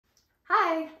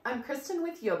Hi, I'm Kristen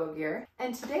with YOBOgear,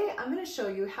 and today I'm going to show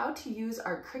you how to use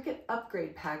our Cricket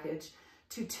upgrade package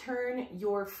to turn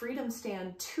your Freedom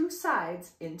Stand 2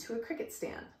 sides into a Cricket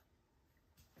stand.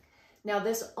 Now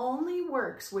this only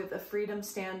works with a Freedom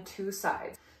Stand 2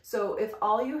 sides. So if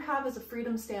all you have is a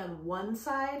Freedom Stand 1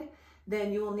 side,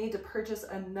 then you will need to purchase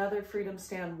another Freedom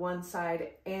Stand 1 side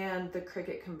and the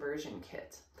Cricket conversion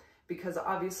kit. Because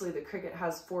obviously the Cricket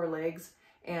has 4 legs,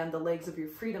 and the legs of your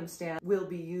Freedom Stand will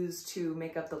be used to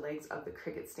make up the legs of the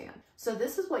Cricket stand. So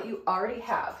this is what you already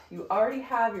have. You already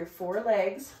have your 4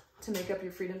 legs to make up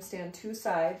your Freedom Stand 2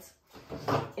 sides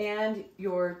and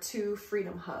your 2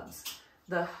 Freedom hubs.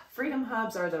 The Freedom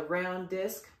hubs are the round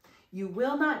disc. You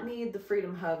will not need the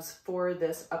Freedom hubs for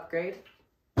this upgrade.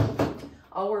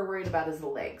 All we're worried about is the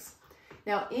legs.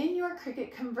 Now in your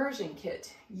Cricket conversion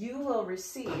kit, you will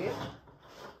receive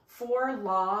 4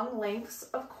 long lengths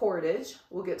of cordage.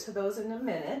 We'll get to those in a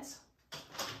minute.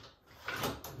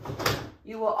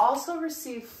 You will also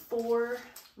receive 4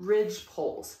 ridge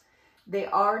poles. They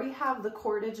already have the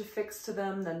cordage affixed to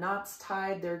them, the knots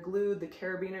tied, they're glued, the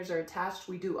carabiners are attached.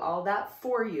 We do all that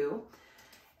for you.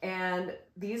 And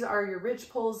these are your ridge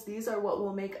poles. These are what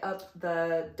will make up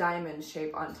the diamond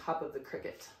shape on top of the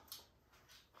Cricket.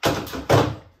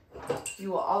 You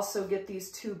will also get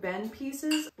these 2 bend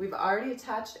pieces. We've already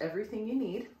attached everything you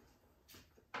need.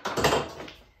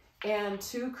 And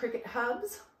 2 Cricket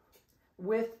hubs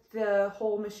with the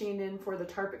hole machined in for the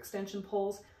tarp extension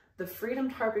poles. The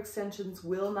Freedom tarp extensions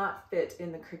will not fit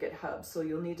in the Cricket hub, so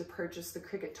you'll need to purchase the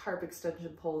Cricket tarp extension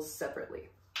poles separately.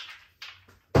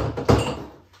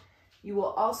 You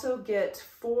will also get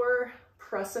 4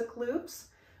 prusik loops,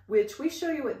 which we show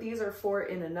you what these are for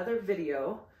in another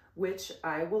video, which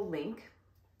I will link,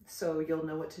 so you'll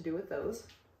know what to do with those.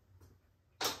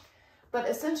 But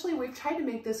essentially, we've tried to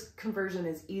make this conversion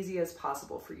as easy as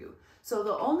possible for you. So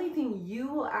the only thing you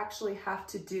will actually have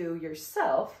to do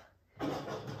yourself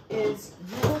is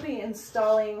you will be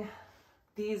installing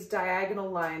these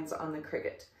diagonal lines on the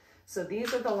Cricket. So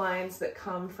these are the lines that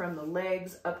come from the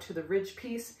legs up to the ridge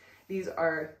piece. These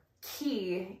are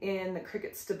key in the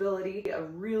Cricket stability, a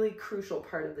really crucial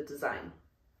part of the design.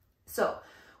 So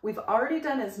we've already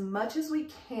done as much as we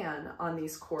can on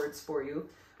these cords for you.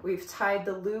 We've tied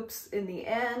the loops in the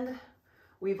end.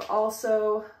 We've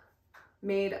also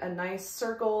made a nice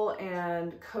circle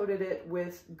and coated it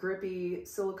with grippy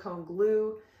silicone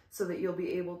glue so that you'll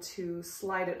be able to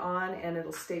slide it on and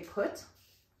it'll stay put.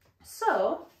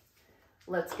 So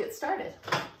let's get started.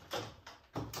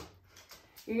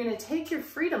 You're going to take your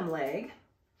Freedom leg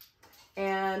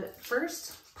and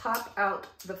first pop out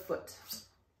the foot.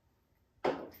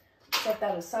 Set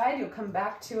that aside, you'll come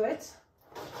back to it,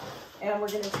 and we're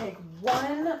going to take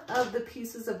one of the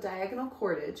pieces of diagonal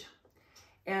cordage,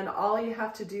 and all you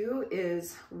have to do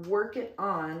is work it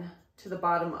on to the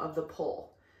bottom of the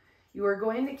pole. You are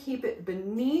going to keep it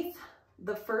beneath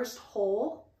the first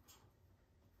hole,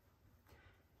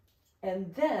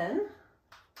 and then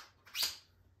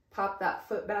pop that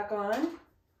foot back on,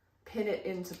 pin it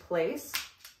into place.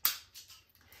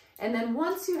 And then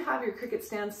once you have your Cricket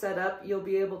stand set up, you'll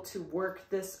be able to work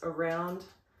this around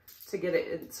to get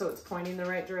it so it's pointing the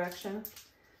right direction.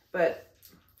 But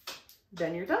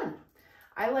then you're done.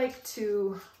 I like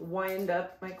to wind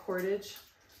up my cordage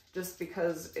just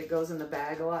because it goes in the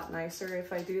bag a lot nicer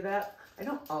if I do that. I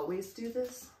don't always do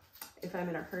this if I'm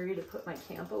in a hurry to put my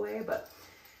camp away, but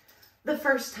the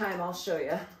first time I'll show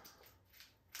you.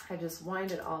 I just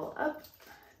wind it all up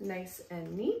nice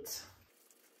and neat.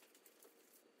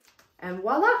 And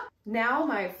voila! Now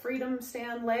my Freedom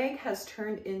Stand leg has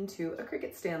turned into a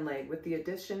Cricket stand leg with the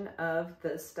addition of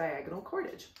this diagonal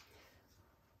cordage.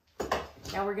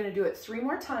 Now we're going to do it 3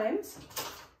 more times.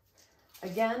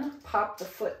 Again, pop the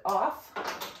foot off.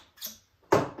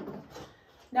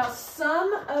 Now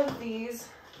some of these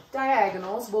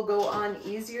diagonals will go on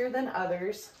easier than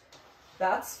others.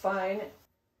 That's fine.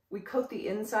 We coat the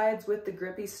insides with the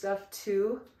grippy stuff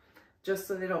too, just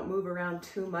so they don't move around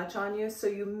too much on you. So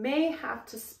you may have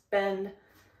to spend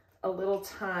a little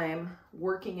time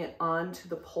working it onto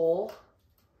the pole.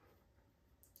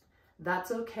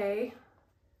 That's okay.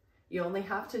 You only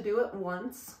have to do it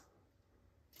once.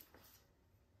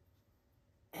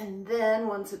 And then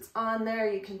once it's on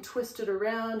there, you can twist it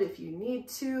around if you need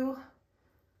to,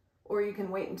 or you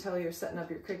can wait until you're setting up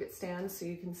your Cricket stand so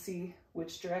you can see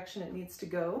which direction it needs to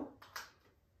go.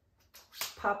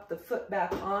 Pop the foot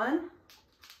back on.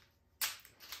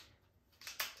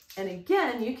 And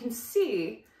again, you can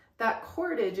see that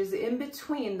cordage is in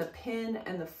between the pin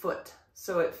and the foot.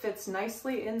 So it fits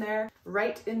nicely in there,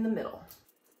 right in the middle.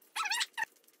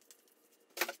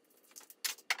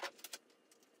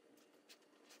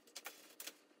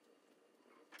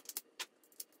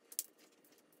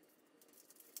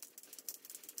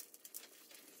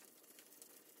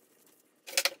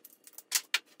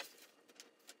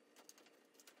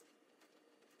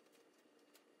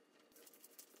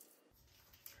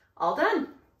 All done.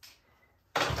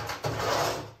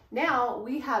 Now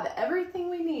we have everything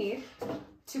we need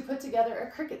to put together a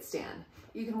Cricket stand.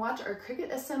 You can watch our Cricket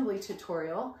assembly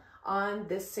tutorial on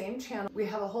this same channel. We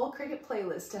have a whole Cricket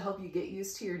playlist to help you get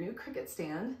used to your new Cricket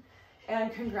stand.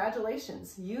 And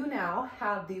congratulations, you now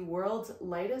have the world's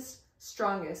lightest,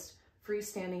 strongest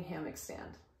freestanding hammock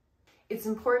stand. It's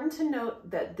important to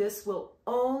note that this will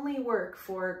only work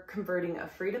for converting a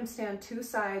Freedom Stand 2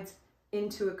 sides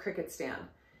into a Cricket stand.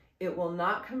 It will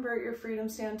not convert your Freedom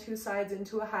Stand 2 sides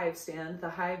into a Hive stand.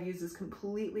 The Hive uses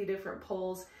completely different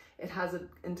poles. It has an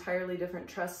entirely different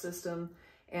truss system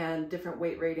and different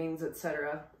weight ratings,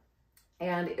 etc.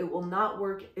 And it will not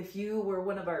work if you were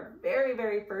one of our very,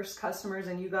 very first customers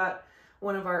and you got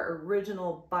one of our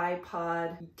original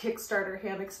bipod Kickstarter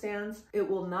hammock stands. It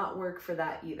will not work for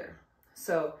that either.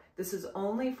 So this is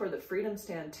only for the Freedom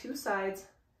Stand 2 sides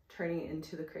turning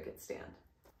into the Cricket stand.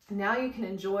 Now you can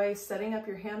enjoy setting up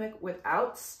your hammock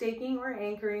without staking or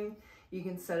anchoring. You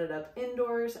can set it up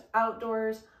indoors,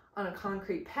 outdoors, on a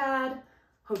concrete pad.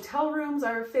 Hotel rooms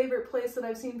are a favorite place that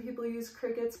I've seen people use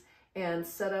crickets, and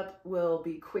setup will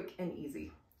be quick and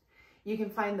easy. You can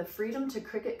find the Freedom to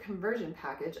Cricket conversion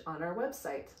package on our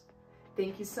website.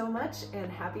 Thank you so much and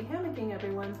happy hammocking,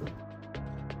 everyone.